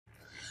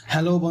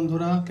Hello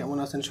বন্ধুরা, কেমন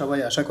আছেন সবাই?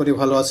 আশা করি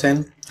ভালো আছেন।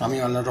 আমি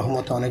আল্লাহর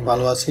রহমতে অনেক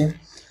ভালো আছি।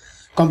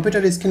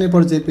 কম্পিউটার স্ক্রিনের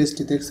পর যে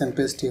পেজটি দেখছেন,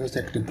 পেজটি হচ্ছে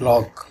একটি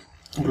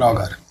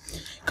ব্লগার।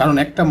 কারণ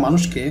একটা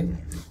মানুষকে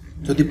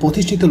যদি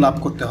প্রতিষ্ঠিত লাভ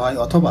করতে হয়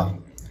অথবা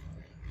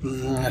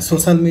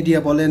সোশ্যাল মিডিয়া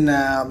বলেন,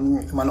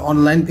 মানে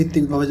অনলাইন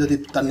ভিত্তিকভাবে যদি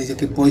তার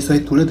নিজেকে পরিচয়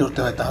তুলে ধরতে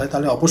হয়,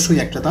 তাহলে অবশ্যই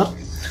একটা তার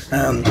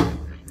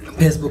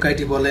ফেসবুক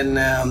আইডি বলেন,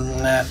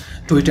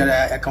 টুইটার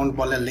অ্যাকাউন্ট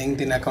বলেন,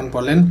 লিঙ্কডইন অ্যাকাউন্ট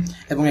বলেন,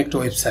 এবং একটা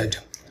ওয়েবসাইট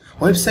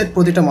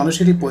প্রতিটা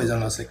মানুষেরই প্রয়োজন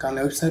আছে। কারণ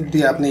ওয়েবসাইট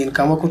দিয়ে আপনি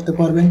ইনকামও করতে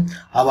পারবেন।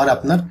 আবার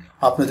আপনার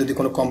যদি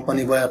কোনো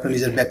কোম্পানি বা আপনার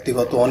নিজের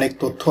ব্যক্তিগত অনেক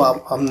তথ্য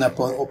আপনার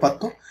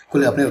উপাত্ত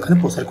করে আপনি ওখানে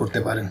প্রচার করতে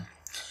পারেন।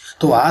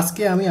 তো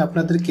আজকে আমি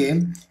আপনাদেরকে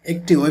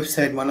একটি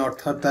ওয়েবসাইট, মানে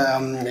অর্থাৎ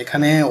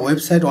এখানে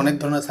ওয়েবসাইট অনেক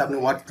ধরনের আছে। আপনি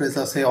ওয়ার্ডপ্রেস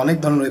আছে, অনেক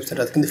ধরনের ওয়েবসাইট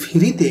আছে, কিন্তু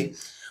ফ্রিতে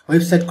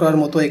ওয়েবসাইট করার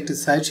মতো একটি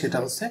সাইট, সেটা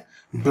হচ্ছে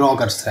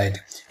ব্লগার সাইট।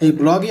 এই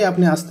ব্লগে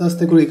আপনি আস্তে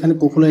আস্তে করে এখানে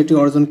পপুলারিটি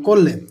অর্জন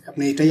করলে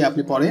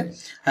আপনি পরে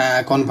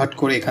কনভার্ট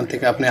করে এখান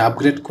থেকে আপনি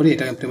আপগ্রেড করে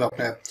এটা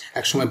আপনার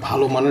একসময়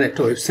ভালো মানের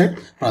একটা ওয়েবসাইট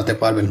বানাতে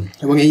পারবেন।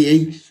 এবং এই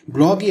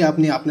ব্লগই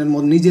আপনি আপনার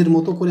নিজের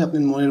মতো করে,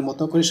 আপনার মনের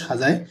মতো করে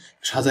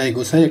সাজায়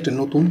গোছায় একটা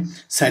নতুন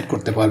সাইট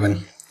করতে পারবেন।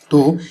 তো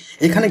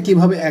এখানে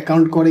কিভাবে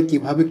অ্যাকাউন্ট করে,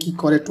 কিভাবে কি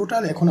করে,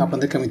 টোটাল এখন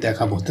আপনাদেরকে আমি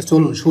দেখাবো। তো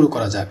চলুন শুরু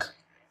করা যাক।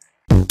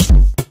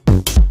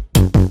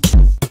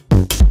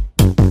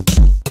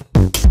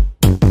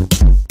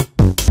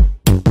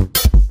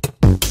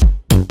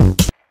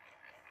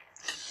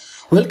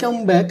 Welcome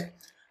back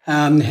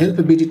help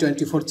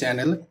BD24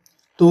 channel.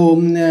 তো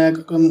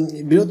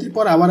বিরতির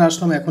পর আবার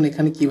আসলাম। এখন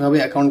এখানে কিভাবে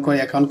অ্যাকাউন্ট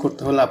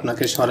করতে হলে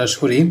আপনাকে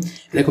সরাসরি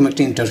এরকম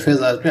একটা ইন্টারফেস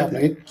আসবে।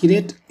 আপনাকে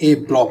ক্রিয়েট এ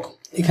ব্লগ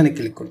এখানে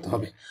ক্লিক করতে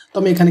হবে। তো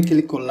আমি এখানে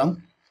ক্লিক করলাম।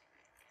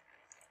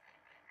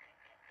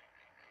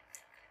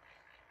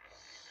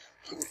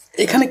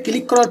 এখানে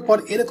ক্লিক করার পর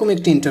এরকম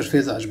একটি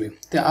ইন্টারফেস আসবে।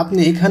 তো আপনি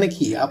এখানে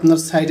আপনার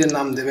সাইটের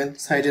নাম দেবেন।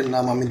 সাইটের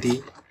নাম আমি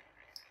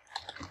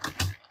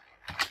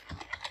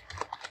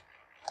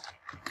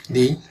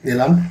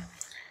দিলাম।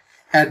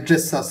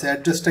 অ্যাড্রেস আছে,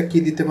 অ্যাড্রেসটা কি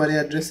দিতে পারি?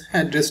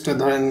 অ্যাড্রেসটা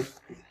ধরেন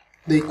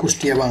দিই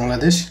কুষ্টিয়া,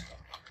 বাংলাদেশ।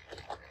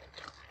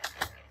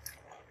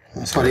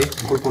 সরি,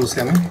 ভুল বলছি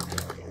আমি।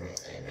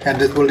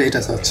 অ্যাড্রেস বলতে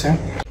এটা চাচ্ছে।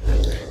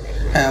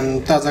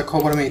 তাজা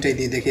খবর আমি এটাই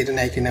দিয়ে দেখি এটা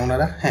নেয় কিনা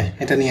ওনারা। হ্যাঁ,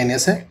 এটা নিয়ে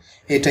নিয়েছে।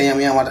 এটাই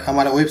আমি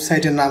আমার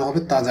ওয়েবসাইটের নাম হবে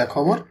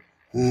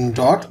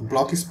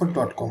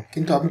tajakhobor.blogspot.com।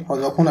 কিন্তু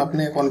যখন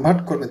আপনি কনভার্ট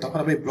করবেন তখন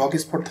আপনি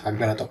ব্লগস্পট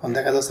থাকবে না, তখন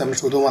দেখা যাচ্ছে আপনি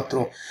শুধুমাত্র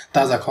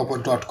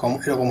tajakhobor.com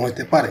এরকম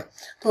হতে পারে।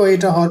 তো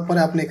এটা হওয়ার পরে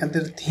আপনি এখান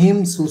থেকে থিম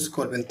চুজ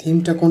করবেন।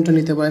 থিমটা কোনটা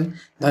নিতে পারেন?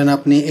 ধরেন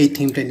আপনি এই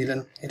থিমটাই নিলেন।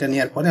 এটা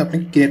নেওয়ার পরে আপনি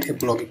ক্রিয়েট এ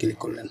ব্লগে ক্লিক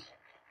করলেন।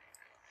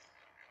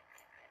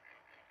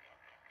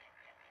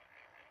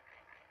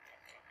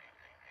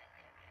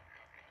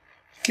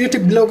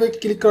 ক্রিয়েটিভ ব্লগে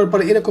ক্লিক করার পর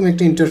এরকম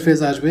একটা ইন্টারফেস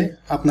আসবে।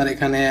 আপনার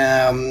এখানে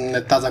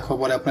তাজা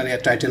খবরে আপনার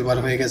টাইটেল বার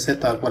হয়ে গেছে।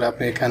 তারপরে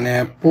আপনি এখানে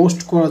পোস্ট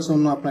করার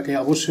জন্য আপনাকে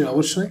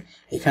অবশ্যই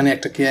এখানে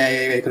একটা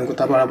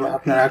তারপর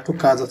আপনার একটু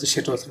কাজ আছে,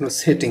 সেটা হচ্ছে আপনার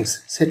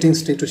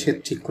সেটিংসটা একটু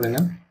ঠিক করে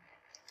নেন।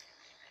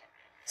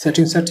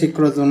 সেটিংসটা ঠিক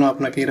করার জন্য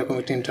আপনাকে এরকম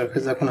একটা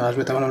ইন্টারফেস যখন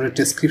আসবে, তখন আমরা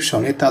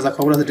ডেসক্রিপশন, এই তাজা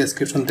খবর আছে,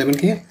 ডেসক্রিপশন দেবেন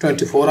কি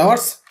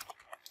 24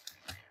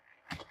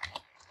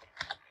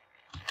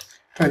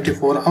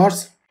 আওয়ার্স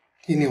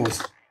কি নিউজ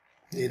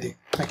দিয়ে দিই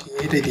নাকি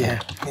এটাই দিয়ে?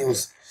 হ্যাঁ, নিউজ।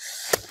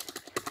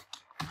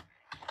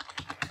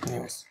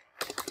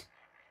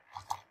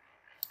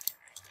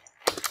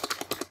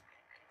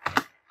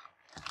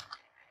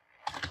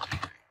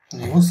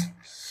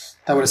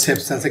 তারপরে সেভ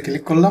সেন্সে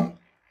ক্লিক করলাম।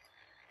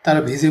 তার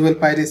ভিজিবল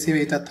পাইরেসি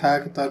এটা থাক।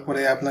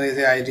 তারপরে আপনার এই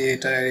যে আইডি,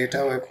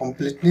 এটাও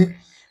কমপ্লিটলি।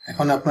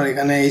 এখন আপনার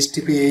এখানে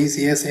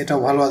HTTPS এটাও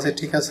ভালো আছে,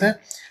 ঠিক আছে।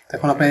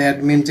 এখন আপনার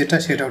অ্যাডমিন যেটা,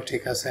 সেটাও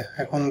ঠিক আছে।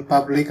 এখন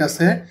পাবলিক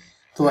আছে।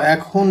 তো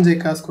এখন যে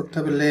কাজ করতে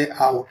হবে,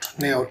 লেআউট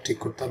ঠিক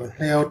করতে হবে।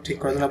 লেআউট ঠিক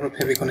করার জন্য আপনার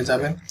ফেভিকনে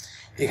যাবেন।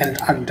 এখানে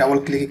ডাবল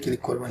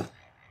ক্লিক করবেন।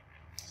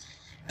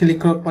 ক্লিক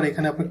করার পর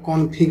এখানে আপনি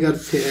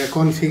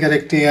কনফিগার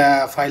একটি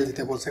ফাইল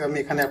দিতে বলছে। আমি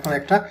এখানে আপনার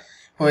একটা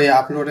ওই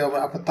আপলোডে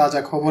আপনার তাজা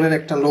খবরের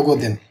একটা লোগো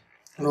দেন।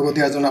 লোগো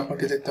দেওয়ার জন্য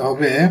আপনাকে যেতে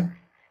হবে,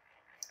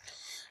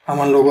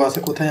 আমার লোগো আছে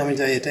কোথায়, আমি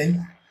যাই, এটাই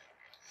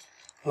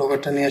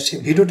লোগোটা নিয়ে আসি।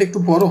 ভিডিওটা একটু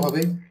বড়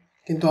হবে,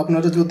 কিন্তু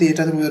আপনারা যদি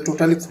এটা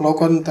টোটালি ফলো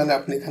করেন তাহলে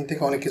আপনি এখান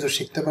থেকে অনেক কিছু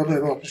শিখতে পারবেন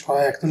এবং আপনি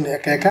সবাই একদম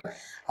একা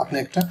আপনি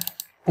একটা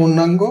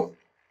পূর্ণাঙ্গ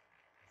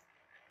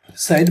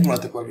সাইট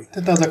বানাতে পারবেন। তো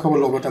তাজা খবর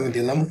লোগোটা আমি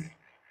দিলাম।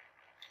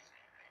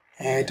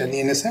 হ্যাঁ, এটা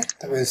নিয়ে এনেছে।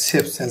 তারপরে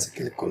সেভ সেন্সে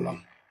ক্লিক করলাম।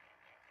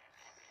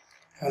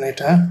 এখন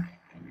এটা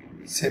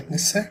সেভ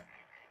নিচ্ছে।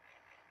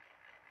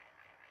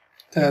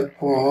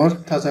 তারপর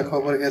তাজা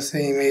খবর গেছে,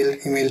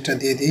 ইমেলটা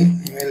দিয়ে দিই।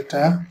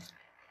 ইমেলটা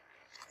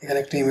এখানে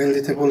একটা ইমেল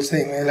দিতে বলছে।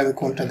 ইমেল আমি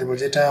কোনটা দেবো,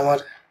 যেটা আমার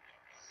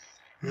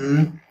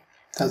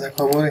তাজা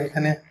খবর।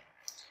 এখানে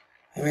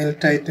email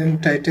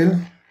title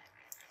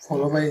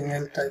follow by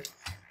email type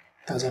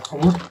তাজা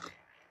খবর।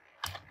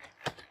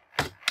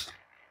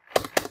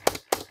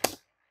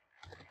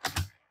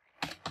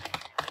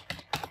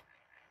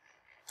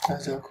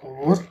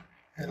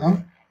 এলাম।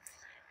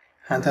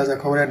 হ্যাঁ, তাজা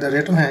খবর @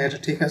 হ্যাঁ, এটা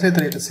ঠিক আছে।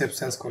 তাই এটা সেভ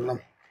সেন্স করলাম।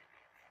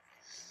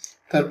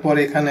 তারপর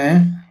এখানে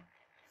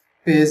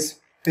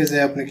পেজে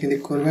আপনি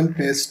ক্লিক করবেন,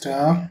 পেজটা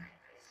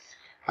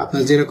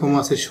আপনার যেরকম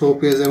আছে শো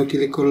পেজ আমি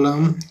ক্লিক করলাম,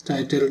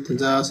 টাইটেল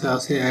যা আছে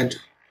আছে, অ্যাড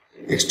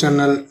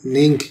এক্সটার্নাল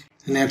লিঙ্ক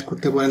এখানে অ্যাড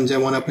করতে পারেন,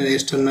 যেমন আপনার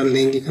এক্সটার্নাল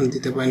লিঙ্ক এখানে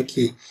দিতে পারেন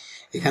কি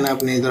এখানে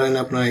আপনি ধরেন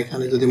আপনার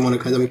এখানে যদি মনে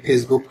করেন আমি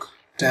ফেসবুক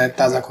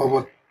তাজা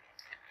খবর,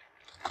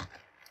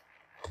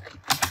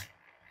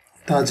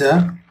 তাজা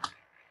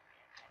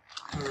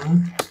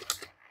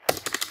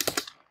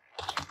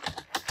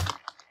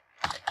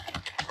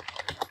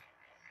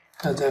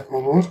তাজা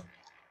খবর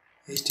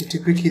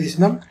http কি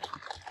দিয়েছিলাম,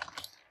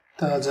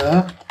 তাজা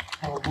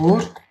খবর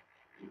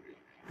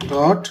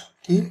ডট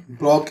কি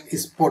ব্লগ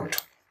স্পট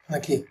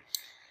নাকি,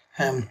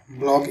 হ্যাঁ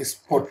ব্লগ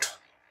স্পট,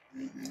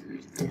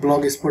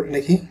 ব্লগ স্পট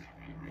নাকি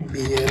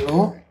BLO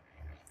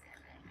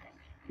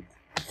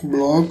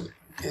ব্লগ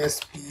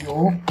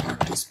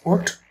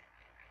SPOT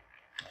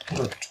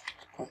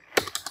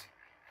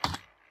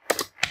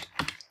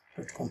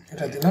 .com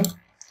এটা দিলাম,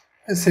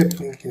 সেভ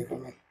ক্লিক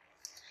করলাম।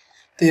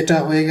 তো এটা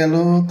হয়ে গেল।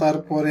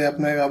 তারপরে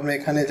আপনার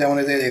এখানে যেমন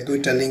এই যে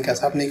দুইটা লিঙ্ক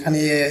আছে, আপনি এখানে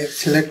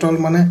সিলেক্ট অল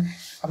মানে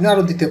আপনি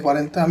আরও দিতে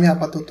পারেন। তো আমি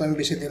আপাতত আমি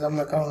বেশি দিলাম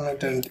না, কারণ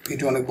এটা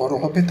ভিডিও অনেক বড়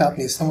হবে, তা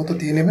আপনি ইচ্ছা মতো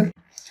দিয়ে নেবেন।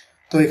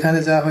 তো এখানে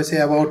যা হয়েছে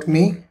অ্যাবাউট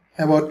মি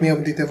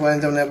দিতে পারেন,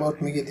 যেমন অ্যাবাউট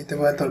মি কি দিতে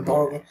পারেন,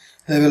 তারপর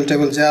লেভেল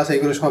টেবল যা আছে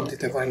এগুলো সব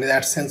দিতে পারেন,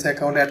 অ্যাডসেন্স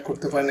অ্যাকাউন্ট অ্যাড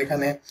করতে পারেন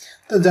এখানে।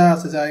 তো যা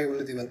আছে যা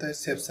এগুলো দিবেন, তাই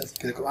সেভ সেন্স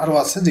ক্লিক করবেন। আরও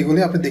আছে যেগুলি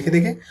আপনি দেখে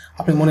দেখে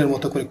আপনি মনের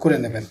মতো করে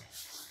নেবেন।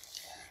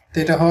 তো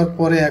এটা হওয়ার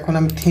পরে এখন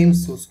আমি থিমস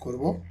চুজ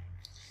করব।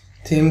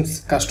 থিমস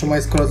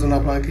কাস্টমাইজ করার জন্য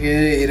আপনাকে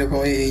এরকম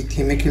এই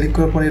থিমে ক্লিক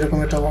করার পরে এরকম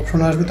একটা অপশন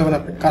আসবে, তখন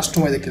আপনি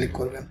কাস্টমাইজে ক্লিক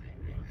করবেন।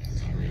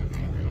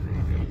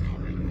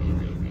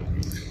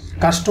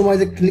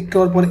 কাস্টমাইজে ক্লিক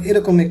করার পরে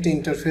এরকম একটা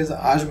ইন্টারফেস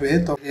আসবে।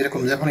 তখন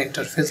এরকম যখন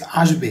ইন্টারফেস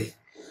আসবে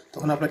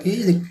তখন আপনাকে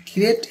এই যে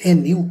ক্রিয়েট এ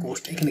নিউ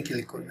পোস্ট এখানে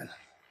ক্লিক করবেন।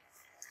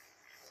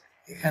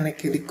 এখানে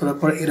ক্লিক করার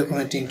পর এরকম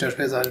একটা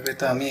ইন্টারফেস আসবে।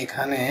 তো আমি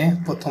এখানে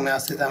প্রথমে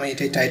আসছে, আমি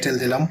এটাই টাইটেল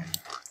দিলাম,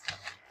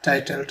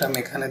 টাইটেলটা আমি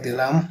এখানে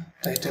দিলাম,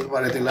 টাইটেল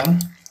বারে দিলাম।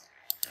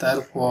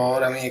 তারপর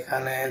আমি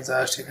এখানে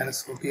জাস্ট এখানে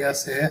ছবি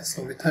আছে,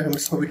 ছবি থাকে, আমি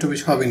ছবি টবি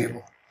সবই নেব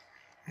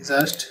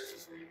জাস্ট।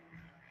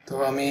 তো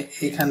আমি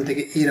এইখান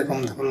থেকে এইরকম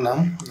ধরলাম,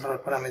 ধরার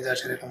পর আমি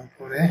জাস্ট এরকম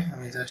করে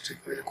আমি জাস্ট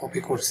কপি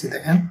করছি,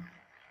 দেখেন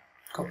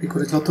কপি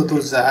করে যত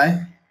দূর যায়,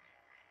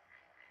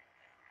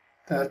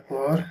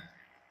 তারপর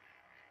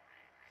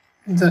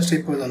জাস্ট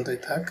এই পর্যন্তই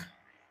থাক,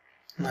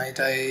 না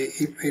এটা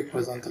এই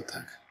পর্যন্ত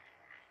থাক,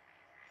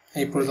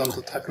 এই পর্যন্ত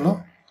থাকলো।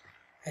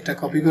 এটা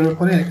কপি করার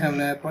পরে এখানে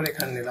নেওয়ার পর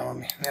এখানে নিলাম,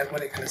 আমি নেওয়ার পর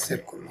এখানে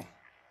সেভ করলাম।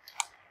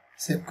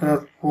 সেভ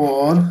করার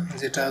পর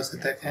যেটা আছে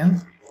দেখেন,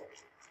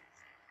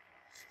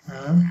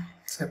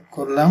 সেভ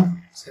করলাম।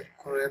 সেভ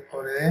করার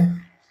পরে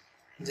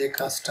যে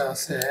কাজটা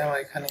আছে আমার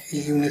এখানে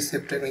এই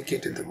ইউনিসেফটা আমি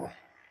কেটে দেব।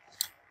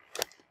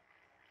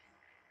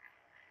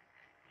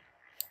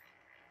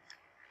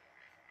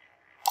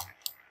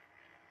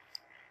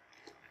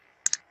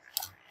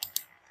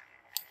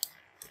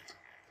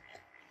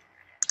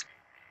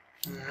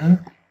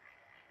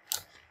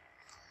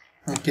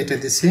 কেটে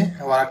দিছি,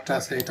 আবার একটা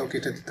আছে এটাও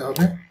কেটে দিতে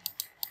হবে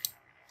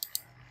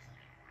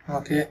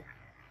আমাকে।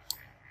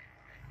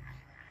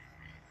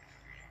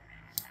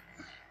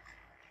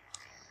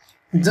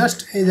 জাস্ট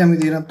এই যে আমি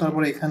দিলাম,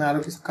 তারপরে এখানে আরো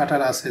কিছু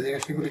কাটার আছে যে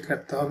সেগুলি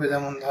কাটতে হবে।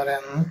 যেমন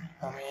ধরেন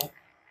আমি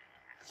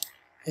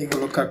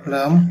এইগুলো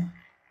কাটলাম,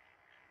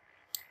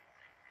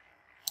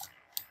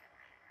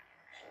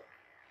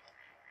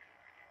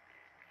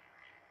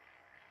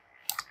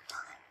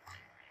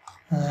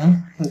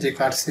 যে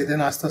কাটছি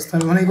দেন আস্তে আস্তে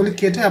মানে এগুলি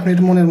কেটে আপনি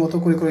একটু মনের মতো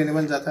করে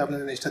নেবেন, যাতে আপনার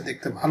জিনিসটা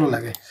দেখতে ভালো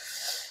লাগে,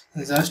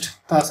 জাস্ট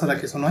তাছাড়া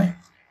কিছু নয়।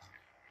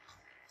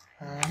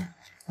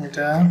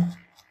 এটা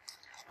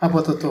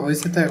আপাতত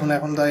হয়েছে। তো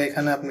এখন তো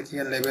এখানে আপনি কি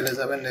লেভেলে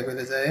যাবেন,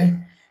 লেভেলে যায়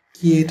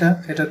কি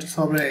এটা তো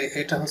সব,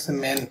 এটা হচ্ছে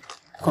মেন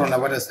করোনা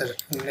ভাইরাসের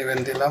লেভেল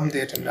দিলাম,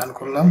 দিয়ে এটা রান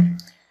করলাম।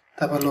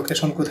 তারপর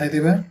লোকেশন কোথায়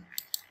দিবেন,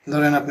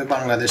 ধরেন আপনি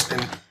বাংলাদেশ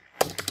দিন,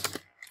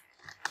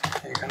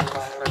 এখানে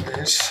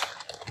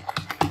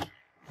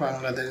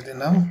বাংলাদেশ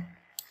দিলাম।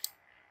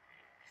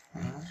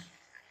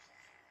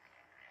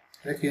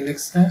 এটা কি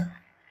লিখছে,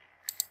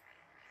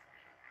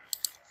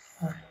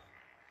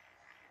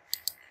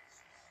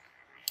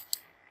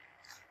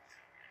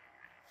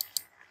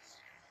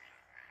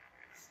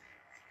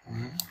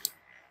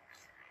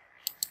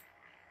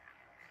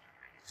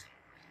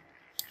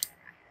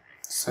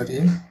 সরি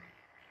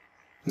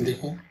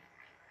দেখি,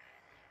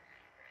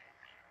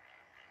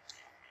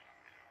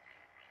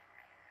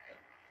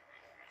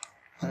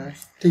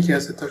 ঠিক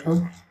আছে। তো সব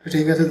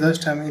ঠিক আছে,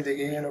 জাস্ট আমি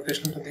দেখি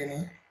লোকেশনটা দিয়ে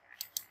নিই।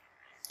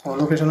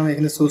 লোকেশন আমি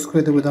এখানে চুজ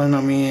করে দেবো, ধরেন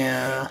আমি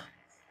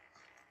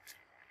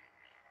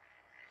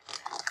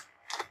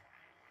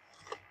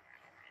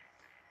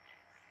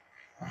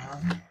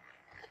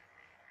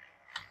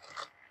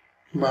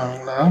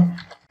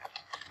বাংলাদেশ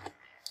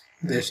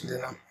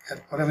দিলাম।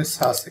 এরপরে আমি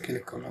সার্চে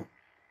ক্লিক করলাম,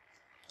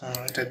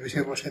 এটার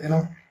বিষয়ে বসে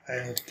দিলাম,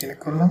 এটা ক্লিক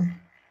করলাম।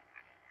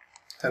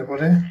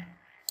 তারপরে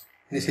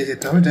নিচে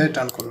যেতে হবে, যাই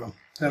টান করলাম,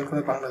 টান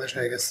করে বাংলাদেশ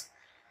হয়ে গেছে।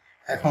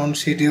 এখন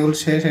শিডিউল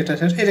শেষ, এটা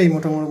শেষ, এটাই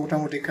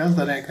মোটামুটি কাজ।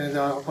 তাহলে এখানে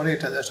যাওয়ার পরে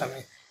এটা জাস্ট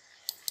আমি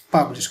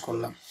পাবলিশ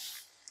করলাম।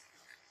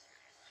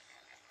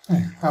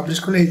 পাবলিশ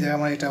করলে এই যে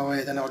আমার এটা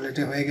হয়ে যায়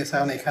অলরেডি হয়ে গেছে।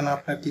 এখন এখানে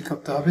আপনার কী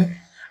করতে হবে,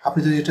 আপনি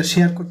যদি এটা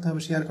শেয়ার করতে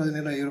হবে, শেয়ার করে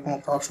দিলে এরকম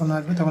একটা অপশন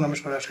আসবে, তখন আপনি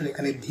সরাসরি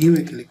এখানে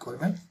ভিউয়ে ক্লিক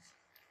করবেন।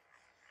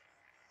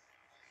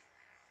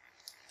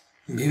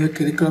 ভিউয়ে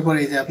ক্লিক করার পর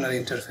এই যে আপনার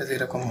ইন্টারফেস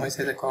এরকম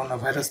হয়েছে, যে করোনা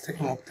ভাইরাস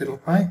থেকে মুক্তির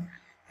উপায়,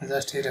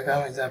 জাস্ট এরকম।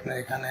 এই যে আপনার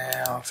এখানে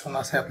অপশন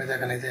আছে, আপনি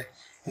দেখেন এই যে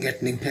gate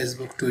link,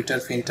 Facebook, Twitter,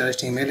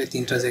 Pinterest, email, এই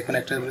তিনটা যে কোনো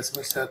একটা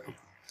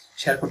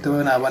শেয়ার করতে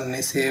পারবেন। আবার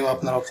নিচেও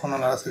আপনার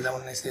অপশনাল আছে,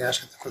 যেমন নিচে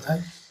আসে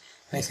কোথায়,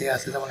 নিচে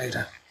আছে যেমন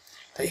এটা।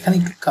 তাই এখানে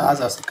একটু কাজ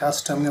আছে,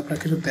 কাজটা আমি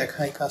আপনাকে একটু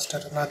দেখাই, কাজটা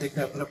না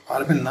দেখলে আপনারা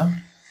পারবেন না।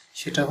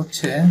 সেটা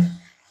হচ্ছে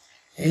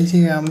এই যে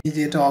আমি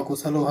যেটা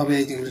অগোছালোভাবে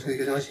এই জিনিসগুলো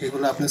শিখে যাবো,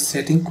 সেগুলো আপনি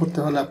সেটিং করতে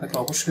হলে আপনাকে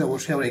অবশ্যই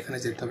আবার এখানে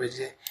যেতে হবে।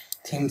 যে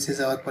থিমসে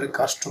যাওয়ার পরে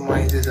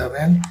কাস্টমাইজে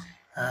যাবেন,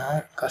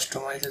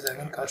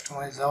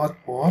 কাস্টমাইজ যাওয়ার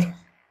পর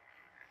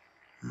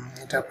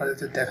এটা আপনাদের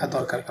দেখা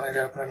দরকার, কারণ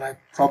এটা আপনারা নয়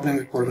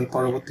প্রবলেমে পড়বেন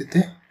পরবর্তীতে।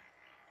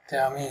 তাই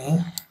আমি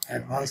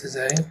অ্যাডভান্সে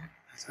যাই,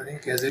 সরি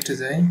গ্যাজেটে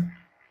যাই,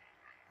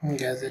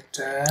 গ্যাজেট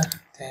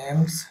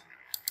থিমস,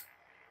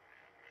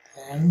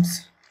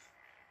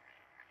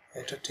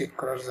 এটা ঠিক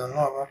করার জন্য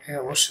আমাকে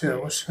অবশ্যই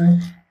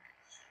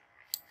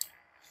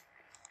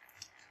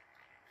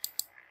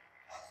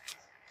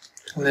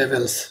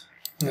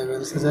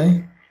লেভেলসে যাই।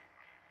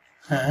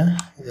 হ্যাঁ,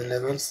 এই যে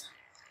লেভেলস,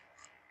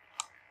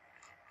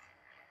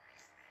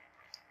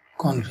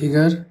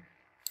 কনফিগার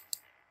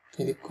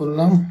ক্লিক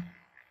করলাম,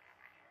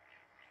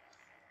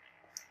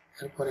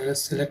 তারপরে এটা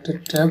সিলেক্টেড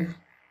ট্যাব,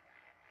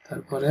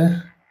 তারপরে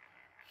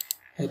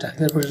এটা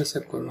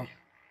সেভ করলাম।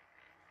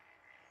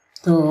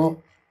 তো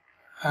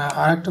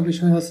আর একটা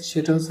বিষয় আছে,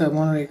 সেটা হচ্ছে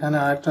এমন এখানে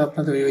আরেকটা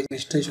আপনাদের ওই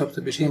জিনিসটাই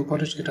সবচেয়ে বেশি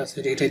ইম্পর্টেন্ট, সেটা হচ্ছে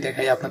এটাই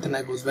দেখাই, আপনাদের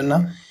নাই বুঝবেন না।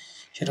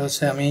 সেটা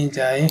হচ্ছে আমি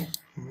যাই,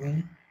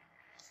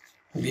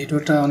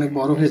 ভিডিওটা অনেক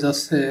বড় হয়ে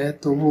যাচ্ছে,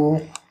 তবুও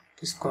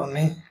কিছু করার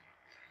নেই।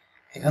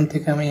 এখান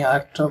থেকে আমি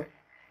আরেকটা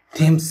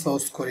থিমস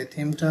চুজ করি,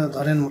 থিমটা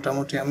ধরেন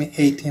মোটামুটি আমি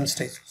এই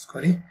থিমসটাই চুজ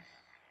করি,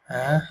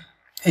 হ্যাঁ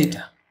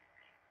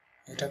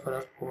এটা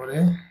করার পরে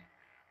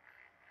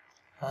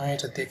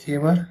এটা দেখি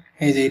এবার।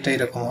 এই যে এটা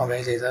এরকম হবে,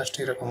 এই যে জাস্ট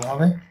এরকম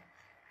হবে,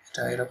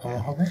 এটা এরকম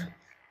হবে,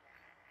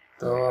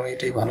 তো আমি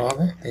এটাই ভালো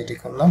হবে, এটাই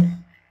করলাম।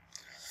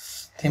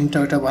 থিমটা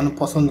ওইটা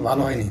পছন্দ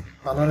ভালো হয়নি,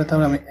 ভালো হলে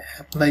তাহলে আমি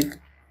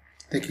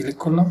অ্যাপ্লাইতে ক্লিক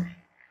করলাম।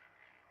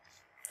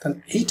 তাহলে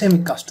এইটা আমি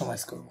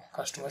কাস্টমাইজ করব,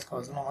 কাস্টমাইজ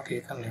করার জন্য আমাকে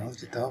এখানে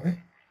যেতে হবে,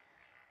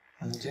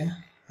 যে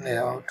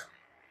লেআউট,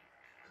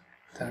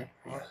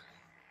 তারপর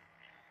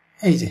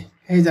এই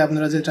যে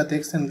আপনারা যেটা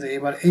দেখছেন যে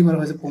এইবার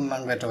হয়েছে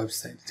পূর্ণাঙ্গ একটা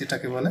ওয়েবসাইট,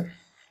 যেটাকে বলে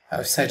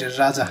ওয়েবসাইটের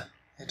রাজা,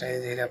 এটা এই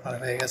যে আপনার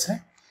হয়ে গেছে।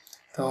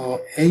 তো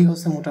এই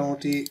হচ্ছে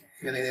মোটামুটি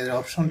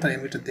অপশনটা,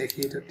 আমি এটা দেখি,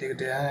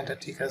 এটা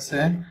ঠিক আছে।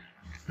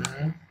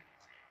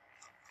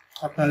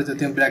 আপনারা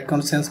যদি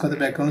ব্যাকগ্রাউন্ড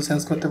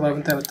চেঞ্জ করতে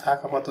পারবেন তাহলে থাক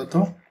আপাতত।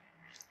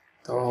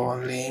 তো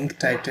লিঙ্ক,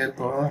 টাইটেল,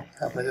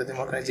 আপনি যদি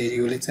মনে করেন যে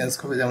এইগুলি চেঞ্জ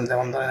করবে,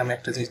 যেমন ধরেন আমি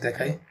একটা জিনিস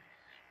দেখাই,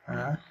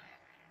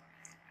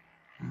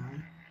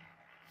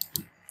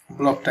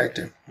 ব্লক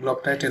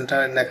টাইটেলটা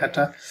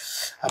লেখাটা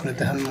আপনি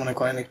দেখেন মনে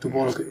করেন একটু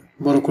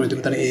বড় করে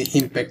দেবেন, তাহলে এই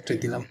ইম্প্যাক্টটা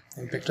দিলাম,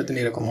 ইম্প্যাক্টটা দিন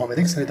এরকম হবে,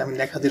 দেখছেন? এটা আমি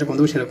লেখা যেরকম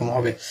দেবো সেরকম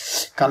হবে।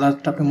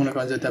 কালারটা আপনি মনে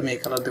করেন যদি আমি এই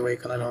কালার দেবো, এই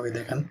কালার হবে,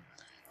 দেখেন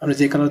আপনি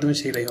যে কালার দেবেন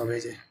সেটাই হবে।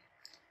 এই যে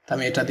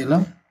আমি এটা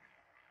দিলাম,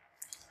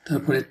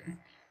 তারপরে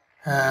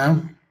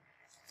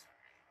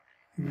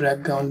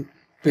ব্যাকগ্রাউন্ড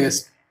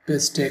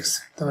পেজ টেক্সট,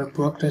 তারপরে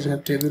ব্লক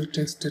টেবিল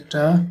টেক্সট,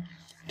 এটা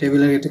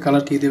টেবিলের এটা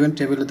কালার কী দেবেন,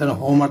 টেবিলে ধরেন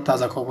হোম আর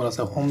তাজা খবর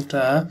আছে,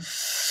 হোমটা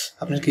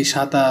আপনার কি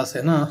সাদা আছে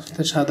না,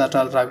 তো সাদাটা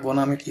রাখবো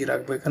না, আমি কি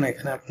রাখবো এখানে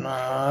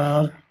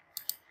আপনার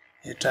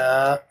এটা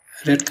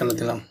রেড কালার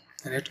দিলাম,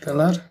 রেড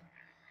কালার,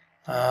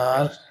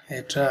 আর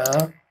এটা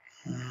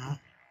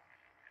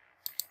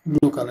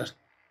ব্লু কালার,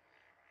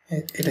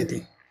 এটাই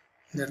দিই।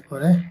 দেওয়ার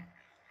পরে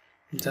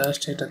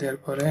জাস্ট এটা দেওয়ার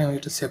পরে আমি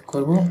এটা সেভ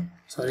করবো,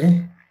 সরি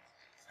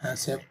হ্যাঁ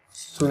সেভ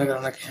চলে গেল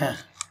নাকি, হ্যাঁ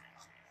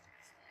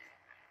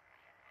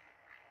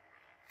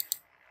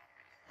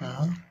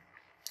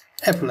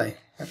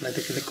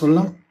অ্যাপ্লাইতে ক্লিক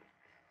করলাম,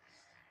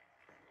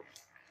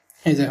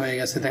 এই যে হয়ে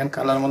গেছে, দেখেন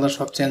কালার মালার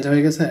সব চেঞ্জ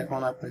হয়ে গেছে।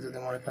 এখন আপনি যদি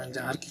মনে করেন যে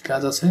আর কি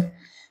কাজ আছে,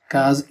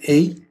 কাজ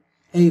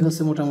এই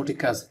হচ্ছে মোটামুটি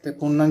কাজ। তো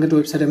পূর্ণাঙ্গের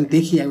ওয়েবসাইট আমি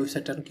দেখি এই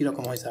ওয়েবসাইটটা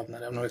কীরকম হয়েছে, আপনার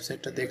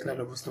ওয়েবসাইটটা দেখলে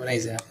আপনি বুঝতে পারেন।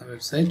 এই যে আপনার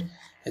ওয়েবসাইট,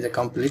 এই যে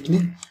কমপ্লিটলি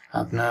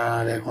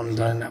আপনার, এখন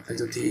ধরেন আপনি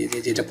যদি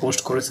যেটা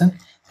পোস্ট করেছেন,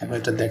 এখন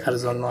এটা দেখার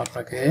জন্য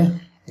আপনাকে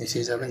এসে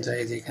যাবেন, যাই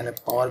এই যে এখানে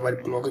পাওয়ার বাই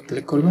ব্লগে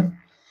ক্লিক করবেন,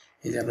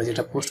 এই যে আপনি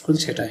যেটা পোস্ট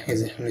করছেন সেটা এই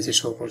যে নিচে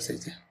শো করছে, এই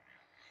যে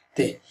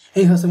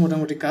এই হচ্ছে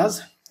মোটামুটি কাজ।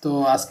 তো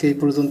আজকে এই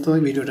পর্যন্ত,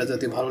 ভিডিওটা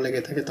যদি ভালো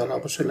লেগে থাকে তাহলে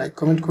অবশ্যই লাইক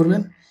কমেন্ট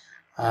করবেন,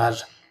 আর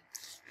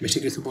বেশি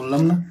কিছু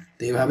বললাম না।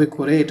 তো এইভাবে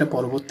করে এটা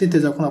পরবর্তীতে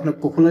যখন আপনার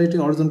পপুলারিটি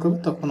অর্জন করবে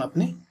তখন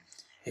আপনি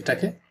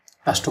এটাকে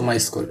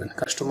কাস্টমাইজ করবেন,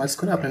 কাস্টমাইজ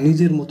করে আপনি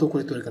নিজের মতো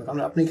করে তৈরি করবেন,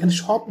 কারণ আপনি এখানে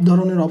সব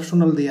ধরনের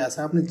অপশনাল দেওয়া আছে,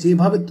 আপনি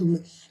যেভাবে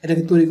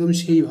এটাকে তৈরি করবেন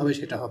সেইভাবে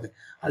সেটা হবে।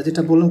 আর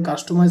যেটা বললাম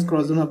কাস্টমাইজ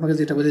করার জন্য আপনাকে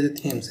যেটা বলে যে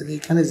থিমস,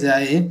 এখানে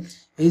যায়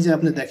এই যে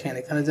আপনি দেখেন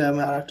এখানে যে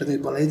আমি আর একটা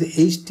জিনিস বলা, এই যে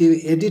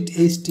এডিট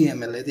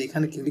HTML, এই যে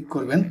এখানে ক্লিক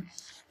করবেন,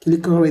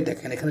 ক্লিক করার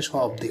দেখেন এখানে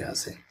সব দেওয়া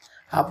আছে।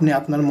 আপনি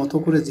আপনার মতো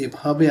করে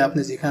যেভাবে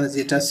আপনি যেখানে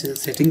যেটা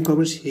সেটিং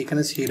করবেন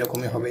সেইখানে সেই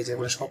রকমই হবে।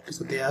 যেগুলো সব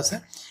কিছু দেওয়া আছে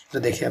এটা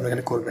দেখে আপনি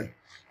এখানে করবেন,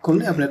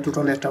 করলে আপনার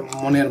টোটালি একটা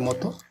মনের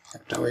মতো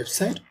একটা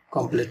ওয়েবসাইট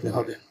কমপ্লিটলি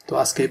হবে। তো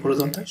আজকে এই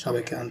পর্যন্ত,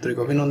 সবাইকে আন্তরিক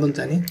অভিনন্দন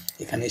জানিয়ে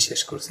এখানেই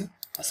শেষ করছি।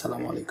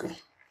 আসসালামু আলাইকুম।